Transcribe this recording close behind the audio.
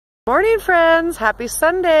Morning, friends. Happy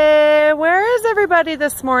Sunday. Where is everybody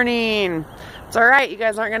this morning? It's all right. You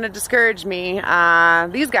guys aren't going to discourage me.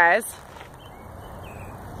 These guys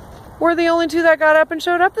were the only two that got up and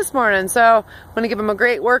showed up this morning. So I'm going to give them a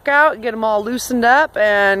great workout, get them all loosened up,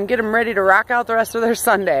 and get them ready to rock out the rest of their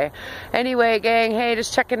Sunday. Anyway, gang, hey,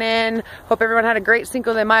 just checking in. Hope everyone had a great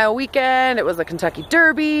Cinco de Mayo weekend. It was the Kentucky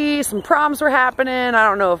Derby. Some proms were happening. I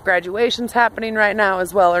don't know if graduation's happening right now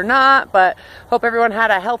as well or not, but hope everyone had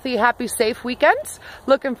a healthy, happy, safe weekend.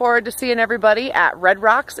 Looking forward to seeing everybody at Red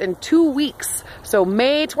Rocks in 2 weeks. So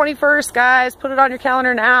May 21st, guys, put it on your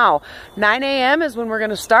calendar now. 9 a.m. is when we're going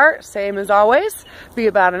to start. Same as always, be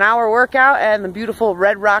about an hour workout and the beautiful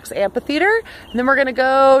Red Rocks Amphitheater. And then we're gonna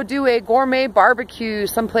go do a gourmet barbecue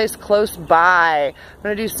someplace close by. I'm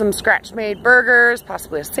gonna do some scratch-made burgers,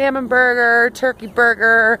 possibly a salmon burger, turkey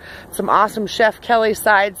burger, some awesome Chef Kelly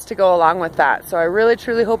sides to go along with that. So I really,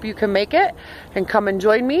 truly hope you can make it and come and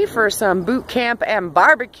join me for some boot camp and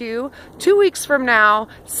barbecue 2 weeks from now,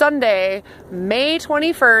 Sunday, May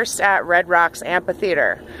 21st at Red Rocks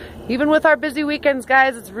Amphitheater. Even with our busy weekends,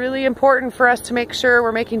 guys, it's really important for us to make sure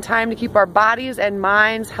we're making time to keep our bodies and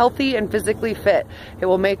minds healthy and physically fit. It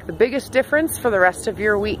will make the biggest difference for the rest of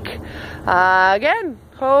your week. Again,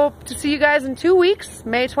 hope to see you guys in 2 weeks,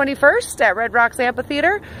 May 21st at Red Rocks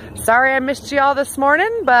Amphitheater. Sorry I missed you all this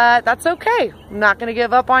morning, but that's okay. I'm not going to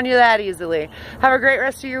give up on you that easily. Have a great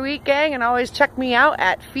rest of your week, gang, and always check me out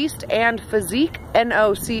at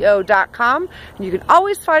feastandphysique.com. And you can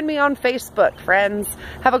always find me on Facebook, friends.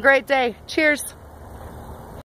 Have a great day. Cheers.